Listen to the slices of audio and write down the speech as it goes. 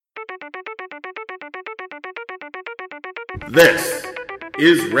This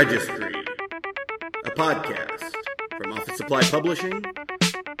is Registry, a podcast from Office Supply Publishing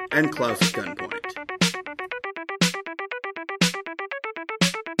and Klaus Gunpoint.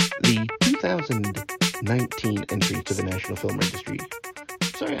 The 2019 entries to the National Film Registry.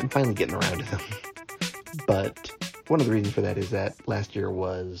 Sorry, I'm finally getting around to them. But one of the reasons for that is that last year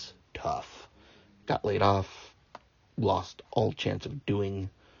was tough. Got laid off, lost all chance of doing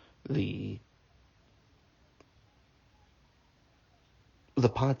the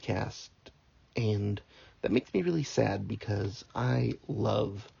podcast, and that makes me really sad because I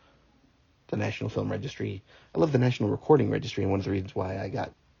love the National Film Registry. I love the National Recording Registry, and one of the reasons why I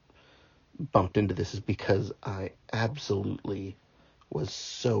got bumped into this is because I absolutely was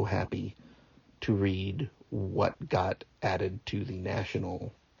so happy to read what got added to the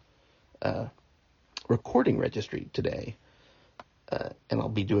National Recording Registry today. And I'll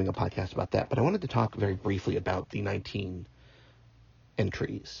be doing a podcast about that. But I wanted to talk very briefly about the 19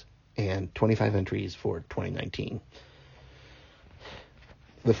 entries and 25 entries for 2019.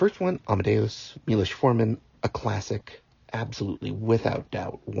 The first one, Amadeus, Milos Forman, a classic, absolutely, without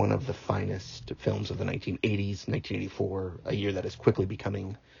doubt, one of the finest films of the 1980s, 1984, a year that is quickly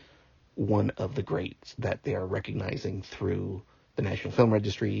becoming one of the greats that they are recognizing through the National Film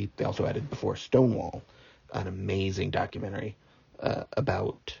Registry. They also added Before Stonewall, an amazing documentary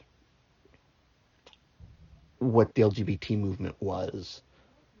about what the LGBT movement was.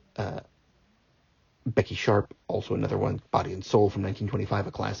 Becky Sharp, also another one, Body and Soul from 1925,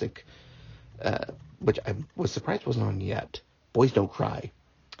 a classic, which I was surprised wasn't on yet. Boys Don't Cry,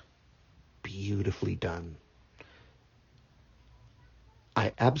 beautifully done.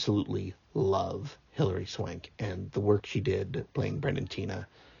 I absolutely love Hilary Swank, and the work she did playing Brendan Tina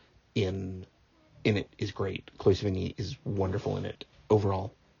in it is great. Chloe Sevigny is wonderful in it.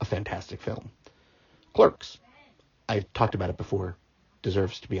 Overall, a fantastic film. Clerks, I've talked about it before,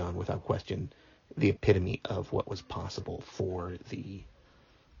 deserves to be on without question. The epitome of what was possible for the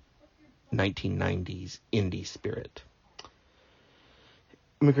 1990s indie spirit.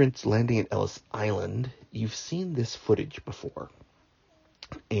 Immigrants Landing at Ellis Island, you've seen this footage before.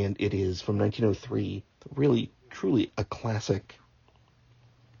 And it is from 1903, really, truly a classic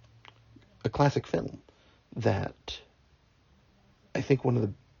film that I think one of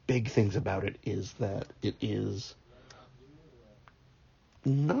the big things about it is that it is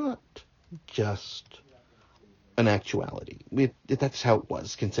not just an actuality. That's how it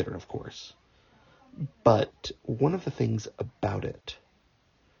was considered, of course. But one of the things about it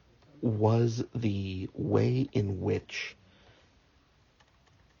was the way in which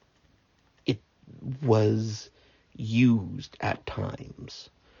it was used at times.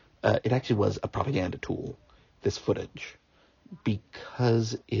 It actually was a propaganda tool, this footage,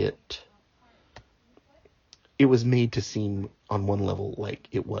 because it was made to seem on one level like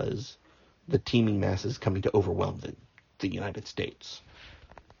it was the teeming masses coming to overwhelm the United States.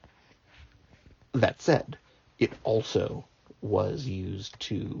 That said, it also was used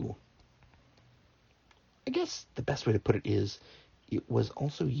to, I guess the best way to put it is, it was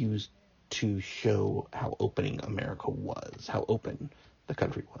also used to show how opening America was, how open the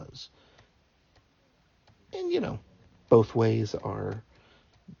country was. And, both ways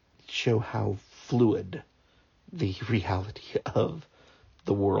show how fluid the reality of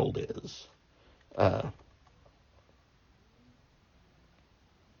the world is. Of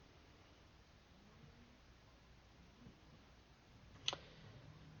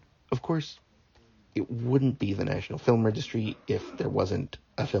course, it wouldn't be the National Film Registry if there wasn't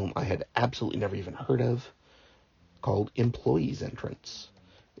a film I had absolutely never even heard of called Employee's Entrance,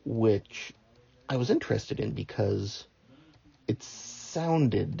 which I was interested in because it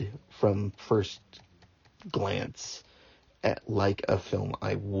sounded from first glance like a film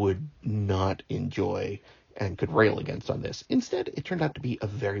I would not enjoy and could rail against on this. Instead, it turned out to be a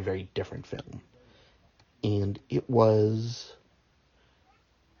very, very different film. And it was...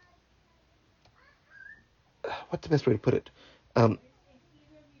 what's the best way to put it?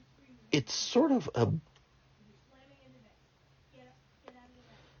 It's sort of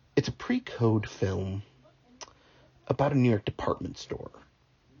it's a pre-code film about a New York department store.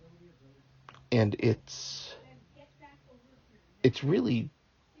 And it's really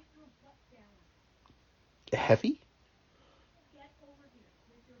heavy,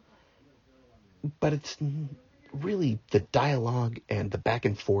 but it's really the dialogue and the back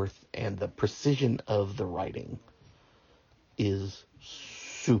and forth and the precision of the writing is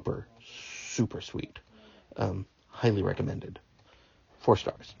super, super sweet. Highly recommended. 4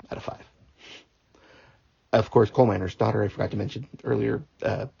 stars out of 5. Of course, Coal Miner's Daughter, I forgot to mention earlier,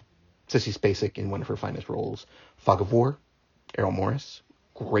 Sissy Spacek in one of her finest roles. Fog of War, Errol Morris,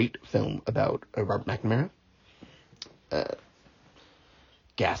 great film about Robert McNamara.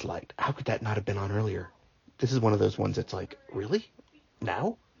 Gaslight, how could that not have been on earlier? This is one of those ones that's like, really?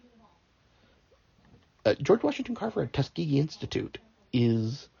 Now? George Washington Carver at Tuskegee Institute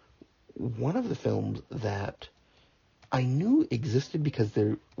is one of the films that I knew existed because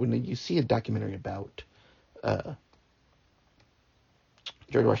when you see a documentary about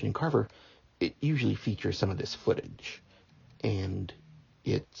George Washington Carver, it usually features some of this footage, and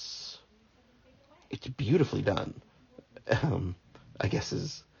it's beautifully done. I guess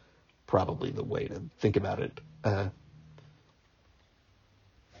is probably the way to think about it.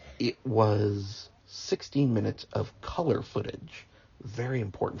 It was 16 minutes of color footage, very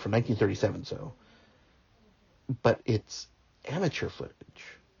important for 1937. But it's amateur footage,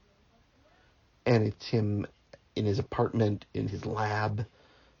 and it's him in his apartment, in his lab,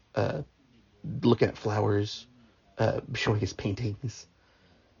 looking at flowers, showing his paintings.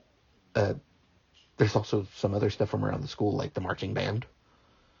 There's also some other stuff from around the school, like the marching band.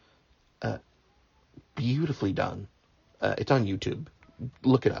 Beautifully done. It's on YouTube.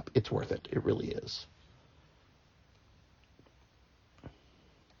 Look it up. It's worth it. It really is.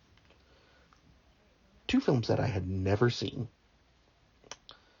 Two films that I had never seen.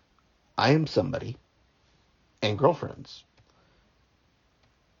 I Am Somebody and Girlfriends.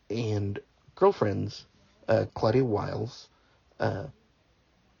 And Girlfriends, Claudia Wiles,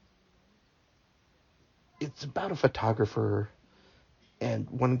 it's about a photographer and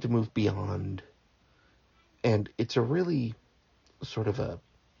wanting to move beyond. And it's a really sort of a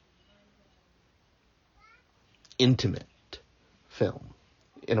intimate film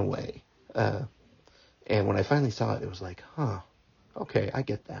in a way. And when I finally saw it, it was like, okay, I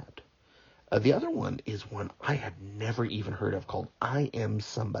get that. The other one is one I had never even heard of called I Am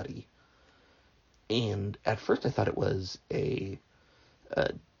Somebody. And at first I thought it was a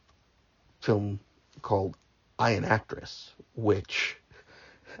film called I An Actress, which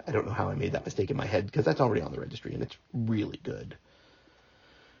I don't know how I made that mistake in my head, because that's already on the registry, and it's really good.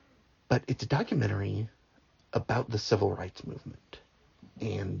 But it's a documentary about the civil rights movement,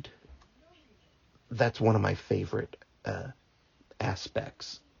 and that's one of my favorite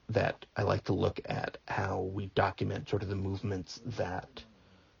aspects that I like to look at, how we document sort of the movements that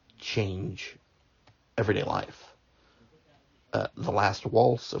change everyday life. The Last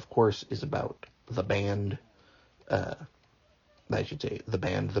Waltz, of course, is about the band. I should say the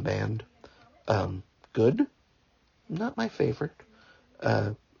band. Good. Not my favorite.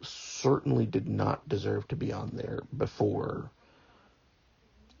 Certainly did not deserve to be on there before.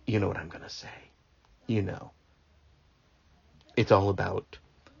 You know what I'm going to say. You know. It's all about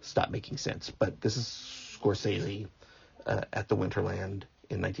Stop Making Sense. But this is Scorsese at the Winterland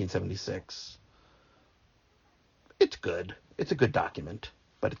in 1976. It's good. It's a good document,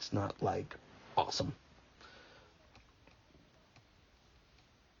 but it's not, like, awesome.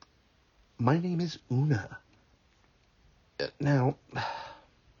 My Name is Una. Now,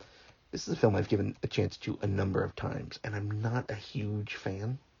 this is a film I've given a chance to a number of times, and I'm not a huge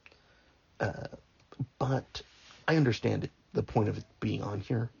fan. But I understand the point of it being on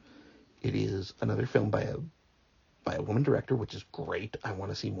here. It is another film by a woman director, which is great. I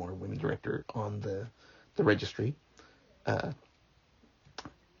want to see more women director on the registry.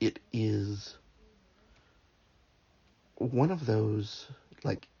 It is one of those,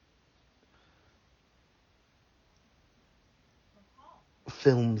 like,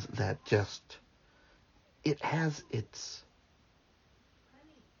 films that just, it has its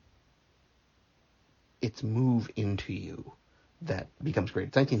move into you that becomes great.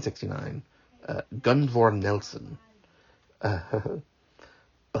 It's 1969, Gunvor Nelson,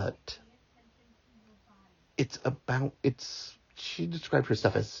 but she described her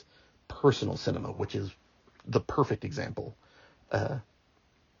stuff as personal cinema, which is the perfect example.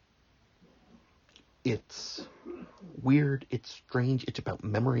 It's weird, it's strange, it's about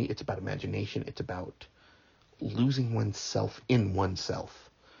memory, it's about imagination, it's about losing oneself in oneself,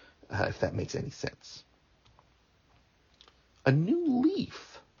 if that makes any sense. A New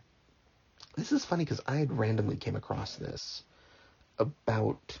Leaf. This is funny because I had randomly came across this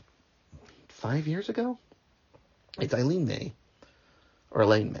about 5 years ago. It's Elaine May,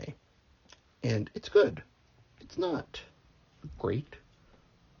 and it's good. It's not great,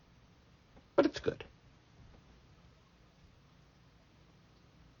 but it's good.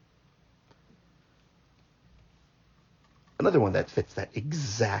 Another one that fits that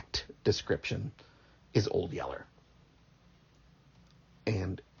exact description is Old Yeller.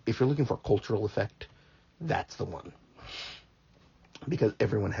 And if you're looking for cultural effect, that's the one. because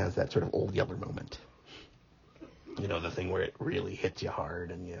everyone has that sort of Old Yeller moment. You know, the thing where it really hits you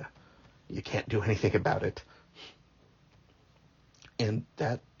hard and you can't do anything about it. And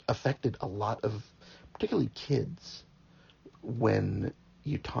that affected a lot of, particularly kids, when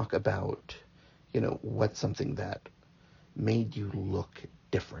you talk about, what's something that made you look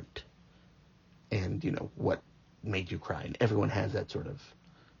different and, what made you cry. And everyone has that sort of,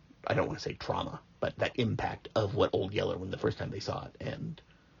 I don't want to say trauma, but that impact of what Old Yeller when the first time they saw it. And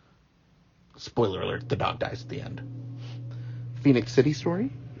spoiler alert, the dog dies at the end. Phoenix City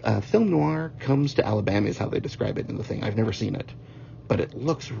Story. Film noir comes to Alabama is how they describe it in the thing. I've never seen it, but it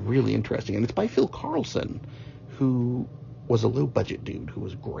looks really interesting. And it's by Phil Carlson, who was a low-budget dude who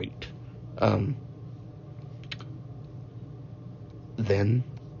was great. Then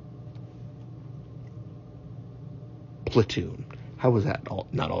Platoon. How was that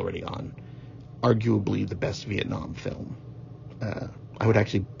not already on? Arguably the best Vietnam film. I would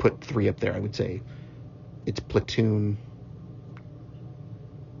actually put 3 up there. I would say it's Platoon.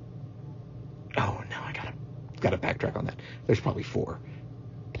 Oh, no, I gotta backtrack on that. There's probably 4.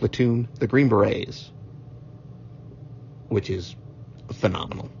 Platoon, The Green Berets, which is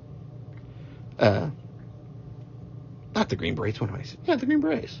phenomenal. Not The Green Berets, what am I saying? Yeah, The Green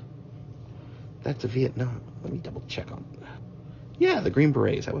Berets. That's a Vietnam. Let me double check on that. Yeah, The Green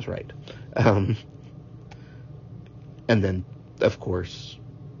Berets, I was right. And then, of course,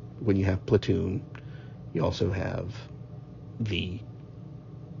 when you have Platoon, you also have the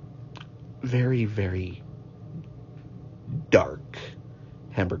very, very dark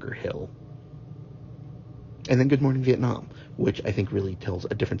Hamburger Hill. And then Good Morning Vietnam, which I think really tells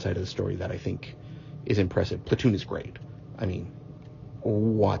a different side of the story that I think is impressive. Platoon is great. I mean,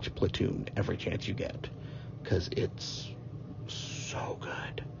 watch Platoon every chance you get, because it's so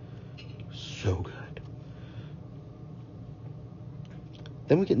good. So good.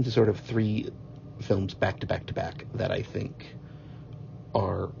 Then we get into sort of 3 films back to back to back that I think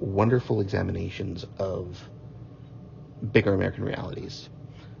are wonderful examinations of bigger American realities.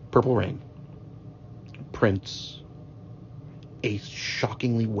 Purple Rain, Prince, a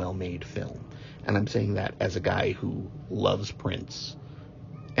shockingly well-made film. And I'm saying that as a guy who loves Prince.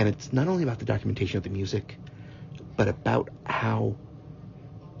 And it's not only about the documentation of the music, but about how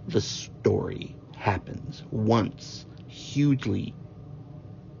the story happens. Once hugely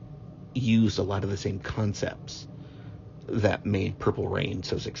used a lot of the same concepts that made Purple Rain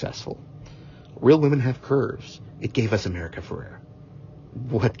so successful. Real Women Have Curves. It gave us America Ferrera.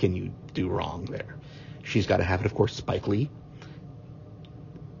 What can you do wrong there? She's Gotta Have It, of course, Spike Lee.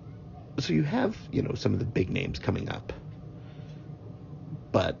 So you have, some of the big names coming up.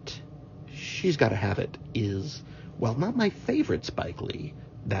 But She's Gotta Have It is, well, not my favorite Spike Lee.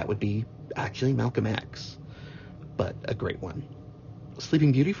 That would be actually Malcolm X. But a great one.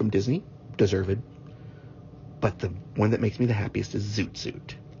 Sleeping Beauty from Disney, deserved. But the one that makes me the happiest is Zoot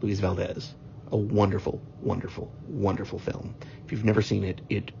Suit, Luis Valdez. A wonderful, wonderful, wonderful film. If you've never seen it,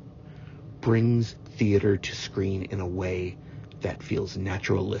 it brings theater to screen in a way that feels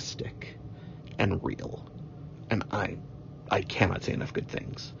naturalistic and real. And I cannot say enough good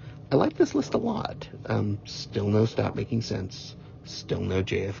things. I like this list a lot. Still no Stop Making Sense. Still no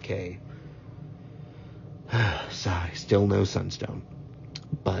JFK. Sigh. Still no Sunstone.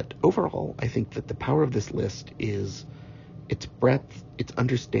 But overall, I think that the power of this list is its breadth, its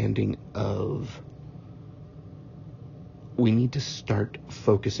understanding of we need to start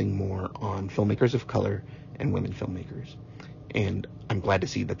focusing more on filmmakers of color and women filmmakers. And I'm glad to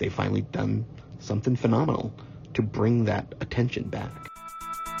see that they've finally done something phenomenal to bring that attention back.